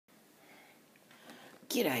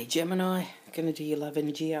G'day Gemini, gonna do your love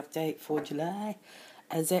energy update for July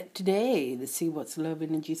as at today. Let's see what's love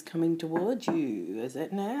energies coming towards you as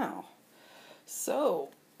at now. So,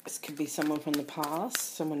 this could be someone from the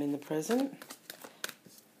past, someone in the present.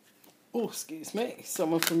 Oh, excuse me,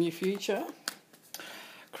 someone from your future.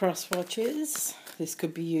 Cross watches, this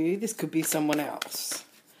could be you, this could be someone else.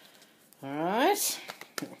 Alright,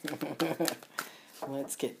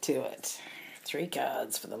 let's get to it. 3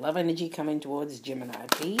 cards for the love energy coming towards Gemini,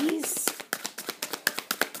 please.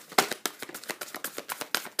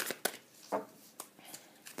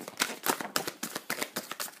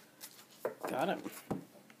 Got him.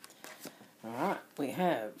 Alright, we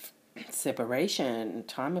have separation.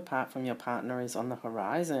 Time apart from your partner is on the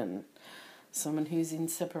horizon. Someone who's in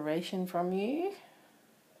separation from you.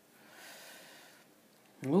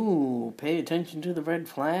 Ooh, pay attention to the red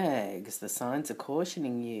flags. The signs are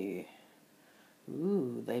cautioning you.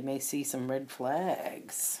 Ooh, they may see some red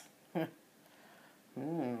flags.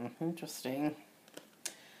 Interesting.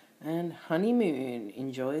 And honeymoon.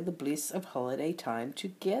 Enjoy the bliss of holiday time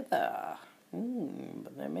together.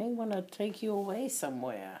 But they may want to take you away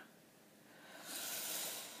somewhere.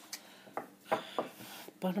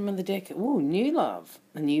 Bottom of the deck. Ooh, new love.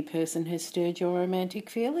 A new person has stirred your romantic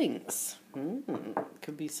feelings.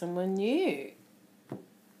 Could be someone new.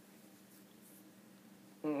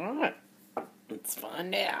 Alright. Let's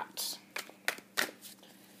find out.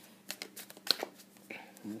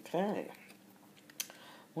 Okay.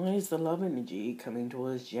 Why is the love energy coming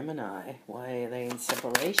towards Gemini? Why are they in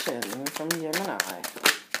separation from Gemini?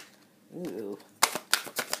 Ooh.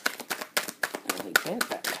 Really bent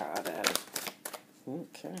that card out.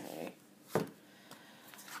 Okay.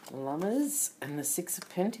 The Lovers and the 6 of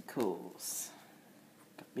Pentacles.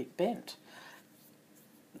 Got a bit bent.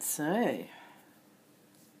 So...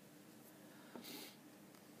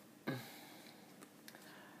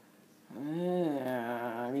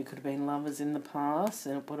 you could have been lovers in the past,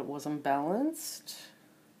 but it wasn't balanced.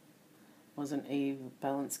 Wasn't a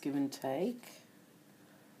balanced give and take.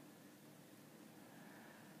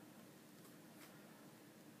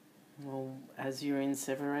 Well, as you're in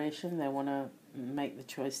separation, they want to make the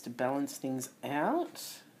choice to balance things out.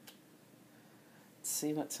 Let's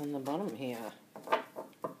see what's on the bottom here.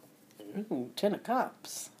 Ooh, 10 of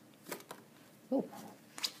Cups. Ooh.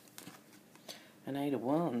 An 8 of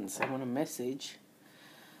Wands. I want a message.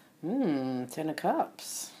 10 of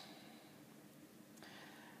Cups.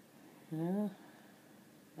 Yeah,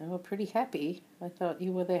 they were pretty happy. I thought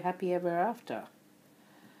you were their happy ever after.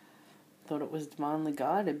 Thought it was divinely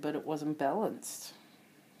guided, but it wasn't balanced.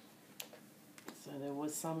 So there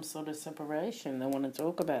was some sort of separation. They want to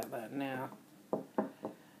talk about that now.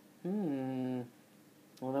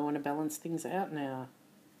 Well, they want to balance things out now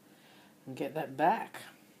and get that back.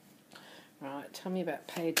 Right, tell me about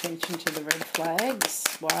pay attention to the red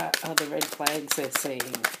flags. What are the red flags they're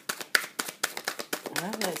seeing? Why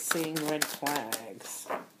are they seeing red flags?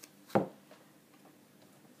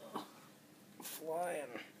 Flying.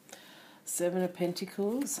 7 of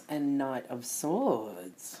Pentacles and Knight of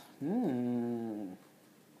Swords.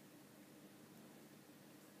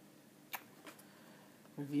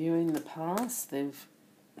 Reviewing the past, they've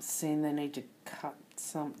seen they need to cut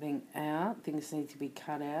something out. Things need to be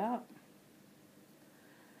cut out.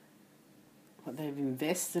 What they've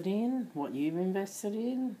invested in, what you've invested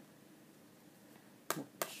in.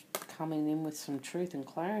 Coming in with some truth and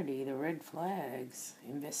clarity, the red flags.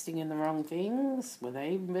 Investing in the wrong things. Were they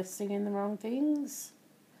investing in the wrong things?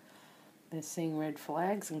 They're seeing red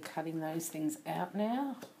flags and cutting those things out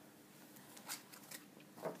now.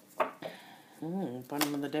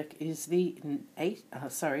 Bottom of the deck is the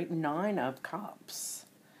 9 of Cups.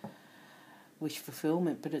 Wish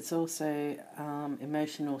fulfillment, but it's also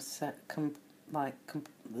emotional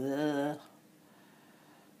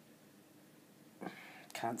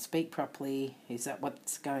can't speak properly. Is that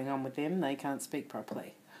what's going on with them? They can't speak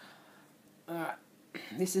properly. Alright,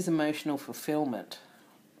 this is emotional fulfillment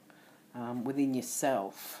within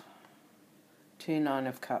yourself. 2 9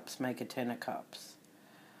 of Cups make a 10 of Cups.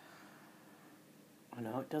 I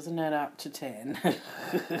know it doesn't add up to 10,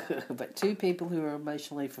 but 2 people who are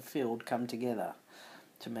emotionally fulfilled come together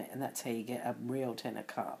to make, and that's how you get a real 10 of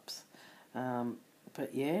Cups.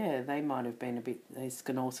 But yeah, they might have been a bit. This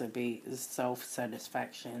can also be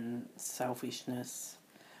self-satisfaction, selfishness.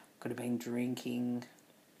 Could have been drinking.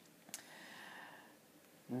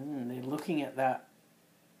 They're looking at that,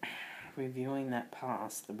 reviewing that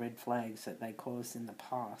past, the red flags that they caused in the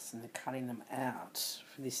past, and they're cutting them out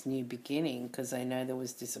for this new beginning because they know there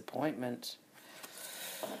was disappointment.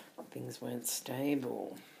 Things weren't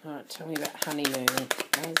stable. Alright, tell me about honeymoon.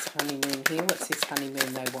 Why is honeymoon here? What's this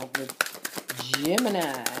honeymoon they want with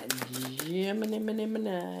Gemini.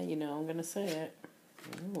 Gemini. You know I'm going to say it.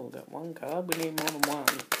 Oh, got one card. We need more than one.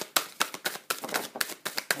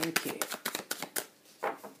 Thank you.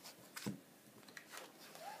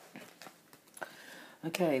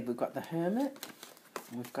 Okay, we've got the Hermit.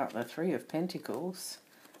 We've got the Three of Pentacles.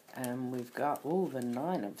 And we've got, the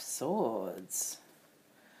Nine of Swords.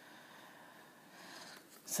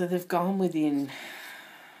 So they've gone within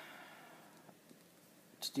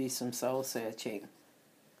to do some soul searching.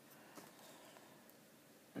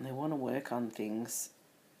 And they want to work on things.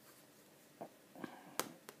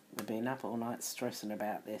 They've been up all night stressing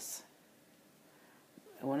about this.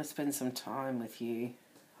 They want to spend some time with you.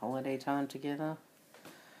 Holiday time together.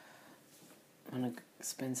 Want to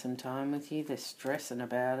spend some time with you. They're stressing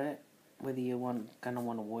about it. Whether you're going to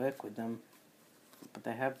want to work with them. But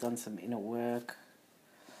they have done some inner work.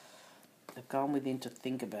 They've gone within to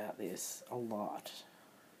think about this a lot.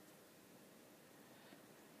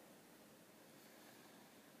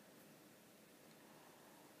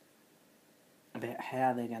 About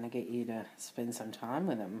how they're going to get you to spend some time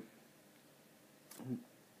with them.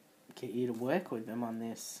 Get you to work with them on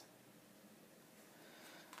this.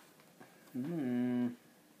 Very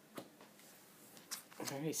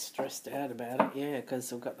stressed out about it, yeah, because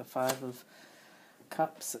they've got the Five of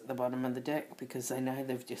Cups at the bottom of the deck because they know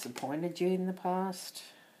they've disappointed you in the past.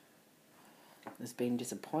 There's been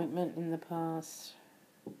disappointment in the past.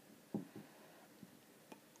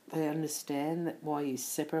 They understand that why you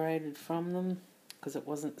separated from them, because it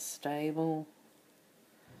wasn't stable.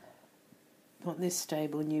 Not this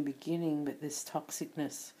stable new beginning, but this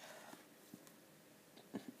toxicness.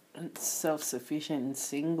 And self-sufficient and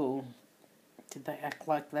single. Did they act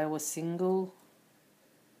like they were single?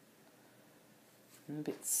 A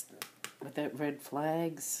bit without red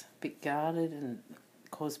flags, a bit guarded and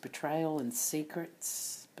caused betrayal and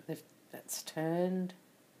secrets, but that's turned.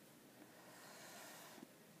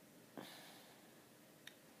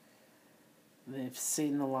 They've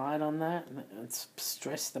seen the light on that and it's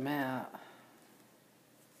stressed them out.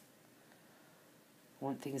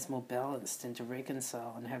 Want things more balanced and to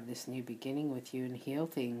reconcile and have this new beginning with you and heal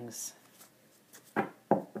things.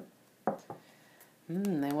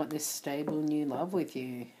 They want this stable new love with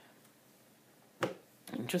you.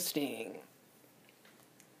 Interesting.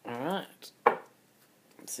 Alright.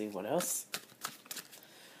 Let's see what else.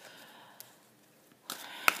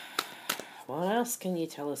 What else can you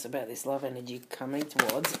tell us about this love energy coming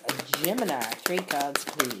towards a Gemini? 3 cards,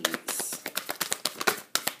 please.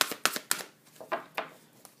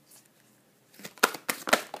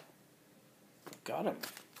 Got him.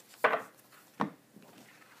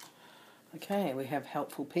 Okay, we have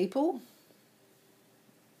helpful people.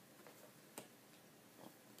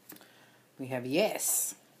 We have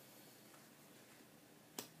yes.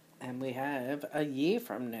 And we have a year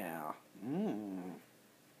from now.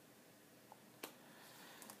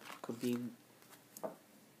 Could be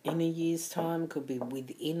in a year's time, could be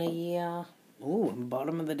within a year. Ooh,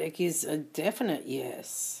 bottom of the deck is a definite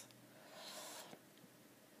yes.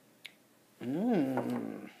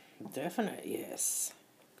 Definite yes.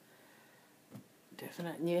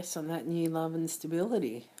 Definite yes on that new love and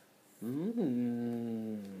stability.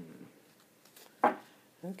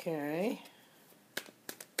 Okay.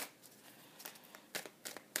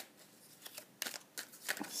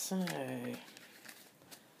 So,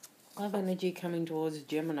 love energy coming towards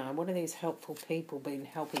Gemini. What are these helpful people been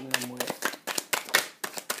helping them with?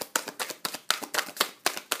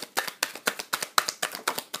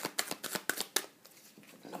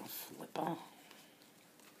 Flipper.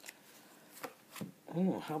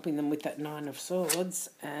 Ooh, helping them with that Nine of Swords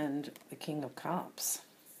and the King of Cups.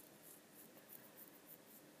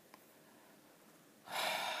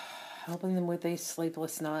 Helping them with these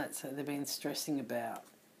sleepless nights that they've been stressing about.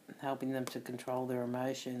 Helping them to control their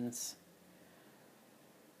emotions.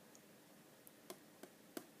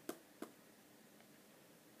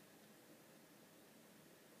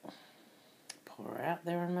 Pour out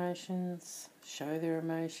their emotions. Show their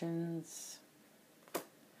emotions.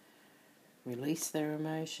 Release their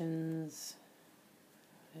emotions.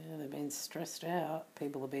 Yeah, they've been stressed out.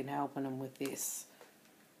 People have been helping them with this.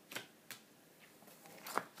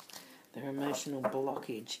 Their emotional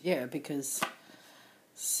blockage. Yeah, because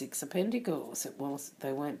 6 of Pentacles.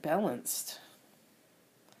 They weren't balanced.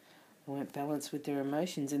 They weren't balanced with their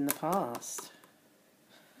emotions in the past.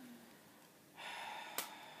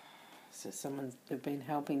 So they've been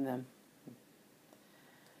helping them.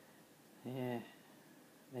 Yeah.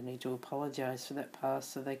 They need to apologise for that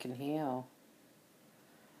past so they can heal.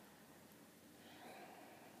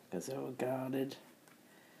 Because they were guarded.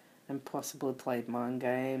 and possibly played mind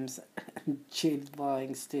games and cheated,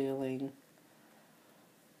 lying, stealing.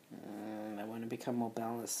 They want to become more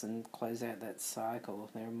balanced and close out that cycle.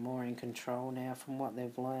 They're more in control now from what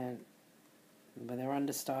they've learned. But they're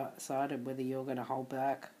undecided whether you're going to hold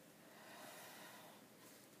back.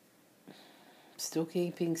 Still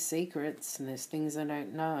keeping secrets, and there's things they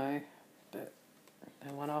don't know, but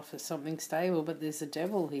they want to offer something stable. But there's a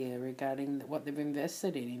devil here regarding what they've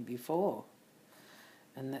invested in before,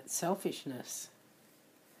 and that selfishness.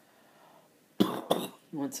 You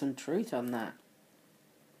want some truth on that.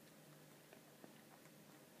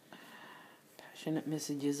 Passionate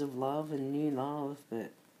messages of love and new love, but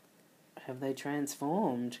have they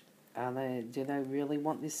transformed? Do they really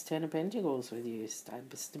want this Ten of Pentacles with you?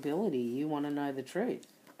 Stability. You want to know the truth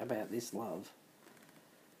about this love.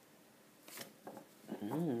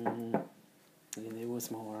 Yeah, there was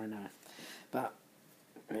more, I know. But,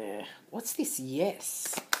 yeah. What's this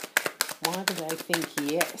yes? Why do they think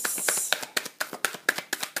yes?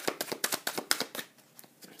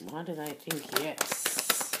 Why do they think yes?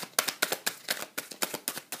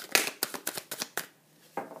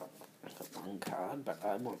 Card, but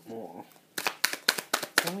I want more.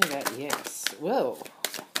 Tell me that yes. Well,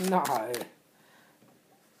 no.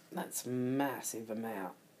 That's a massive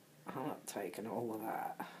amount. I'm not taking all of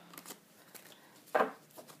that.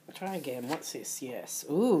 Try again. What's this? Yes.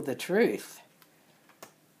 Ooh, the truth.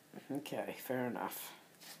 Okay, fair enough.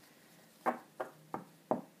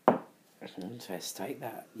 Let's take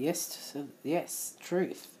that. Yes, yes,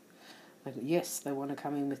 truth. Yes, they want to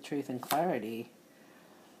come in with truth and clarity.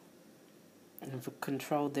 And have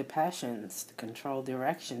controlled their passions, controlled their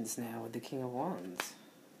actions now with the King of Wands.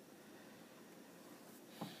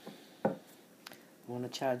 I want to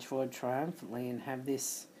charge forward triumphantly and have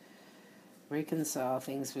this reconcile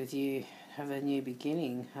things with you, have a new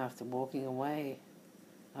beginning after walking away,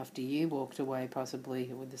 after you walked away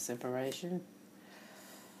possibly with the separation.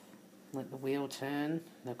 Let the wheel turn.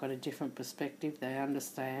 They've got a different perspective. They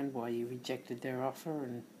understand why you rejected their offer,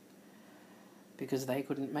 and because they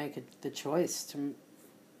couldn't make the choice to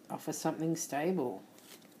offer something stable.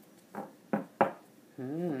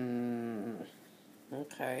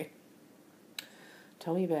 Okay.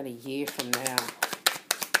 Tell me about a year from now.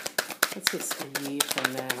 What's this, a year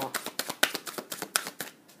from now?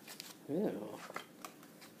 Ooh.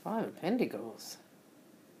 Five of Pentacles.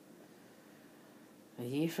 A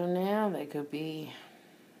year from now, they could be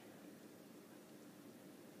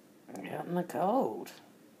out in the cold.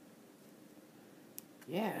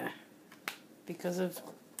 Yeah, because of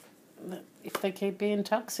if they keep being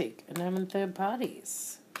toxic and having third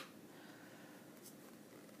parties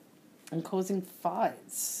and causing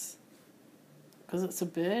fights, because it's a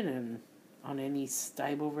burden on any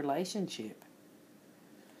stable relationship.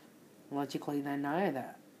 Logically, they know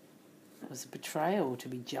that it was a betrayal to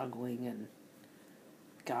be juggling and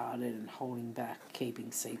guarded and holding back,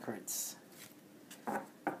 keeping secrets.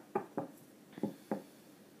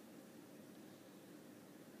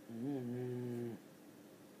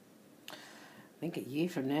 I think a year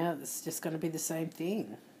from now, it's just going to be the same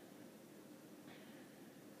thing.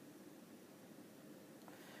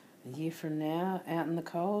 A year from now, out in the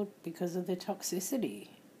cold because of their toxicity.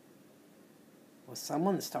 Or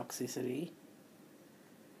someone's toxicity.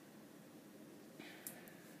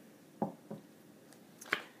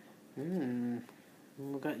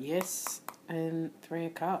 We've got yes and Three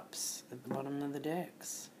of Cups at the bottom of the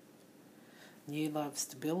decks. New love,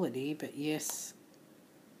 stability, but yes,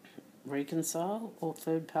 reconcile or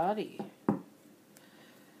third party. I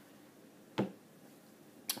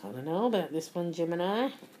don't know about this one, Gemini.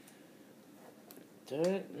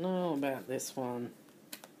 Don't know about this one.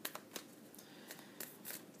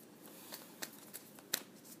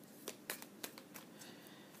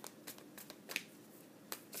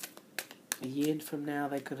 A year from now,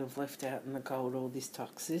 they could have left out in the cold all this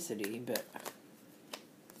toxicity, but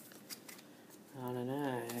I don't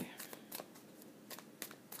know.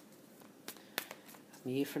 A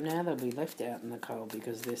year from now, they'll be left out in the cold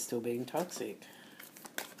because they're still being toxic.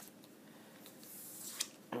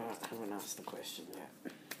 Alright, I haven't asked the question yet.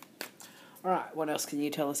 Alright, what else can you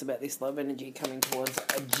tell us about this love energy coming towards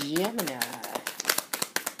a Gemini?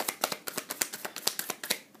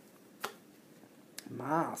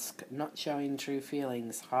 Mask, not showing true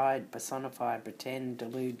feelings, hide, personify, pretend,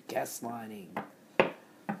 delude, gaslighting.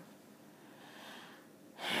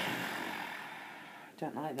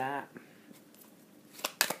 Don't like that.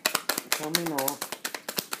 Tell me more.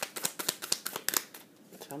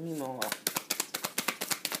 Tell me more.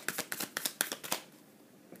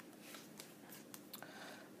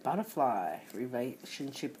 Butterfly,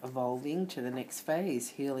 relationship evolving to the next phase,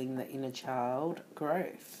 healing the inner child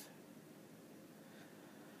growth.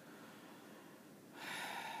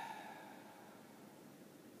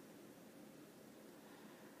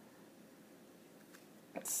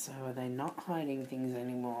 So are they not hiding things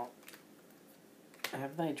anymore?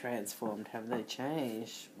 Have they transformed? Have they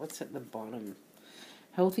changed? What's at the bottom?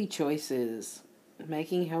 Healthy choices.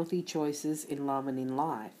 Making healthy choices in love and in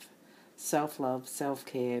life. Self-love,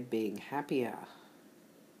 self-care, being happier.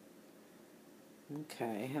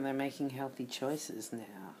 Okay, and they're making healthy choices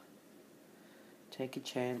now. Take a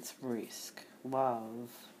chance, risk.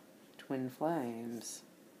 Love. Twin flames.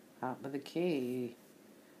 Heart with a key.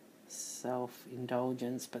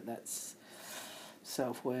 Self-indulgence, but that's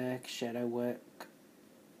self-work, shadow work.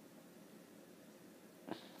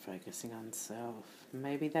 Focusing on self.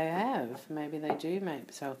 Maybe they have. Maybe they do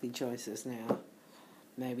make healthy choices now.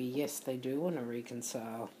 Maybe, yes, they do want to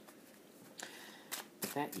reconcile.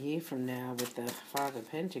 But that year from now with the Five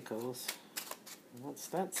of Pentacles, what's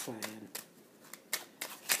that saying?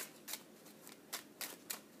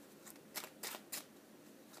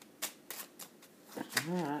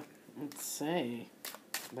 Alright, let's see.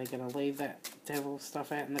 They're going to leave that devil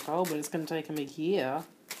stuff out in the cold, but it's going to take them a year.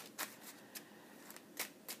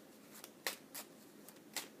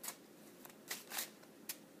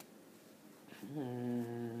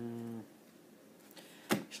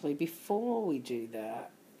 Actually, before we do that,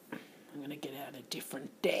 I'm going to get out a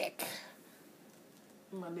different deck.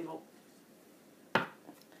 My little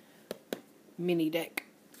mini deck.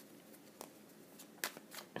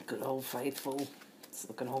 Good old faithful. It's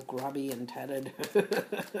looking all grubby and tattered.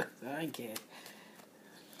 I don't care.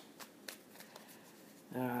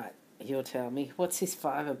 Alright, you'll tell me. What's this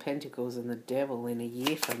Five of Pentacles and the Devil in a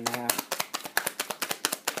year from now?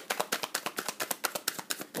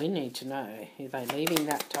 We need to know. Are they leaving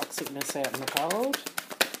that toxicness out in the cold?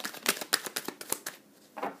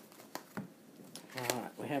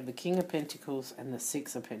 Alright, we have the King of Pentacles and the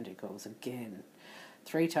Six of Pentacles. Again,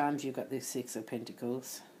 3 times you've got this Six of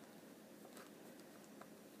Pentacles.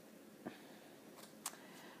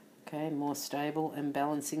 Okay, more stable and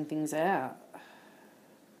balancing things out.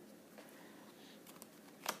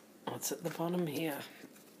 What's at the bottom here?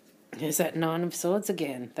 There's that Nine of Swords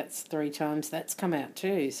again. That's 3 times that's come out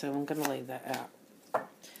too, so I'm going to leave that out.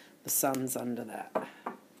 The Sun's under that.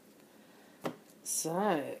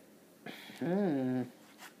 So,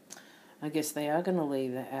 I guess they are going to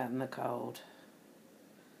leave that out in the cold.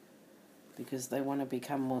 Because they want to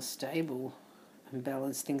become more stable and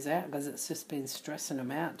balance things out, because it's just been stressing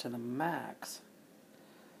them out to the max.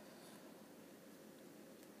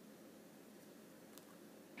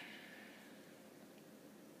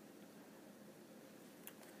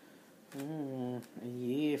 A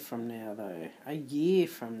year from now, though. A year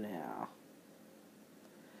from now.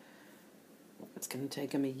 It's going to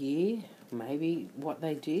take them a year. Maybe what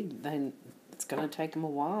they did, then it's going to take them a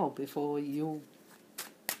while before you'll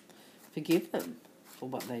forgive them for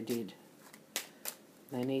what they did.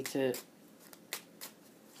 They need to...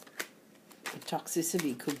 The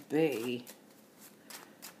toxicity could be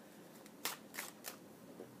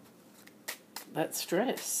that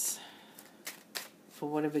stress for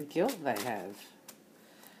whatever guilt they have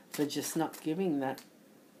for just not giving that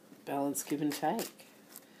balance give and take.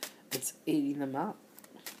 It's eating them up.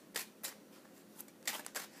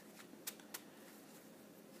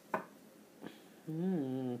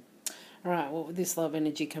 Alright, what would this love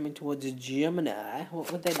energy coming towards Gemini?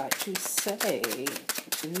 What would they like to say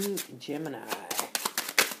to Gemini?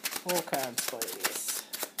 4 cards, please.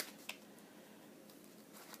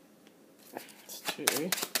 It's 2,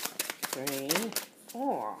 3,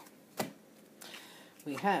 4.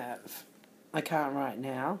 We have, I can't right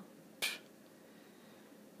now.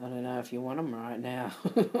 I don't know if you want them right now.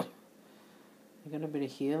 They've got a bit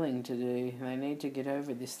of healing to do. They need to get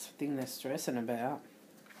over this thing they're stressing about.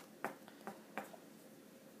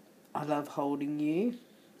 I love holding you.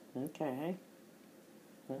 Okay.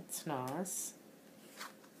 That's nice.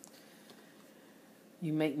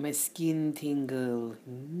 You make my skin tingle.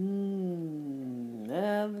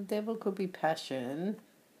 Well, the devil could be passion.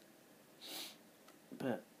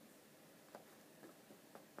 But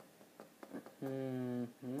I'm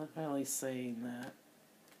not really seeing that.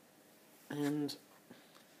 And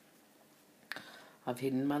I've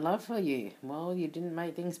hidden my love for you. Well, you didn't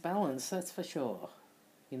make things balance, that's for sure.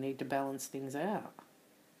 You need to balance things out.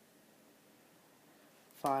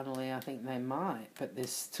 Finally, I think they might, but they're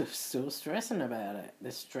still stressing about it.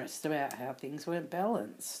 They're stressed about how things weren't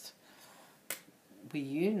balanced. Were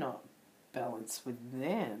you not balanced with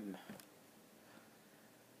them?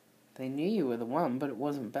 They knew you were the one, but it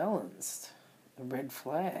wasn't balanced. The red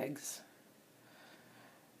flags.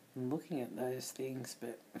 I'm looking at those things,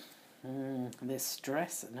 but they're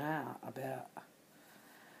stressing out about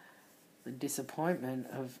the disappointment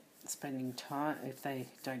of spending time, if they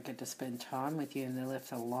don't get to spend time with you and they're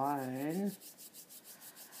left alone.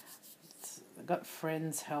 They've got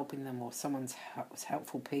friends helping them, or someone's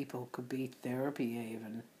helpful people, could be therapy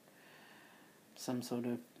even. Some sort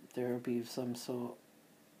of therapy of some sort,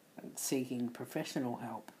 seeking professional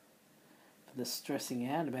help for the stressing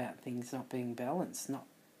out about things not being balanced,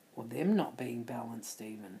 or them not being balanced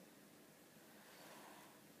even.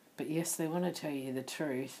 But yes, they want to tell you the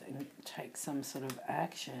truth and take some sort of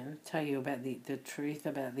action, tell you about the truth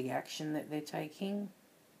about the action that they're taking.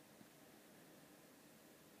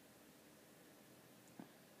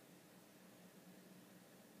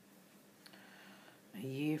 A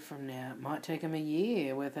year from now, it might take them a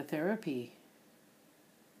year worth of therapy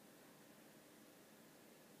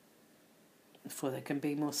before they can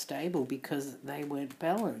be more stable, because they weren't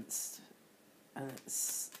balanced and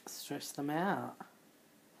it's stressed them out.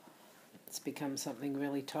 It's become something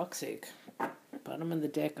really toxic. Bottom of the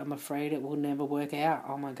deck, I'm afraid it will never work out.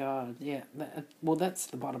 Oh my God, yeah. That's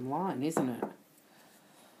the bottom line, isn't it?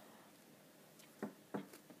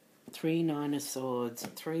 3 9 of Swords,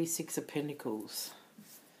 3 6 of Pentacles.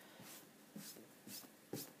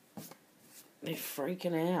 They're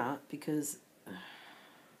freaking out because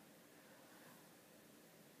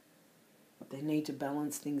they need to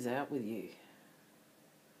balance things out with you.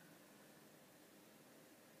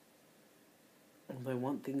 And they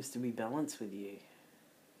want things to be balanced with you.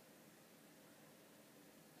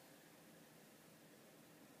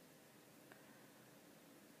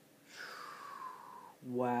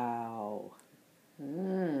 Wow.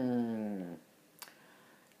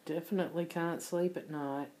 Definitely can't sleep at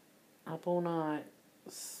night. Up all night,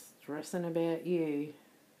 stressing about you.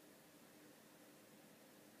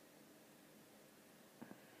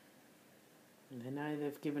 They know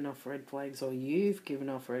they've given off red flags, or you've given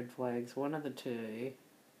off red flags, one of the two.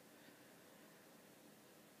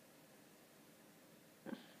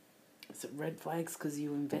 Is it red flags because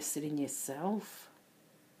you invested in yourself?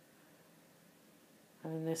 I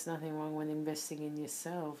mean, there's nothing wrong with investing in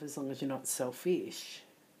yourself as long as you're not selfish.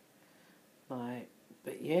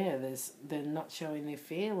 But yeah, they're not showing their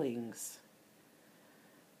feelings.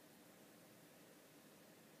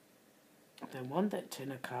 They want that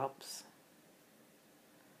 10 of Cups.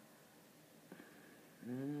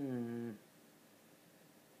 But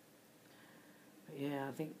yeah,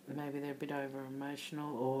 I think maybe they're a bit over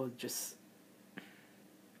emotional, or just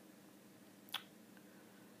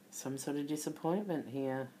some sort of disappointment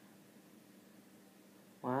here.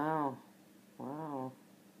 Wow.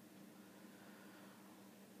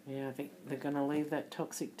 Yeah, I think they're going to leave that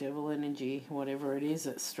toxic devil energy, whatever it is,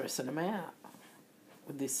 that's stressing them out.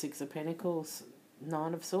 With this 6 of Pentacles,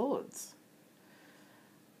 9 of Swords.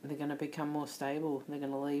 They're going to become more stable. They're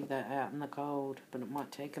going to leave that out in the cold. But it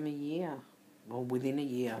might take them a year. Or within a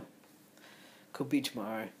year. Could be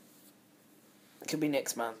tomorrow. Could be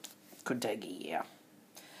next month. Could take a year.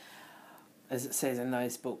 As it says in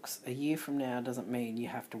those books, a year from now doesn't mean you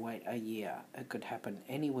have to wait a year. It could happen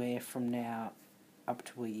anywhere from now up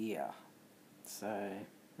to a year. So,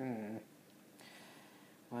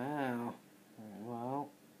 wow. Well,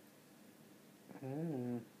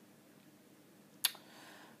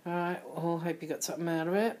 Alright, well, hope you got something out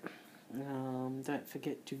of it. Don't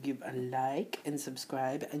forget to give a like and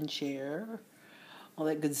subscribe and share. All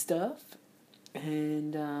that good stuff.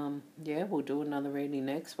 And, yeah, we'll do another reading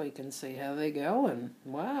next week and see how they're going.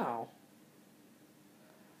 Wow.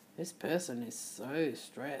 This person is so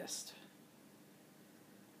stressed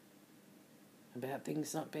about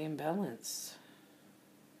things not being balanced.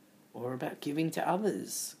 Or about giving to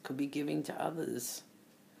others. Could be giving to others.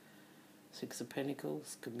 6 of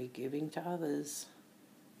Pentacles could be giving to others.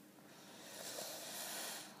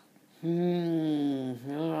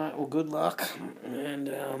 Alright, well, good luck. And,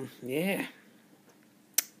 yeah.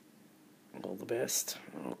 All the best.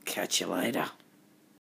 I'll catch you later.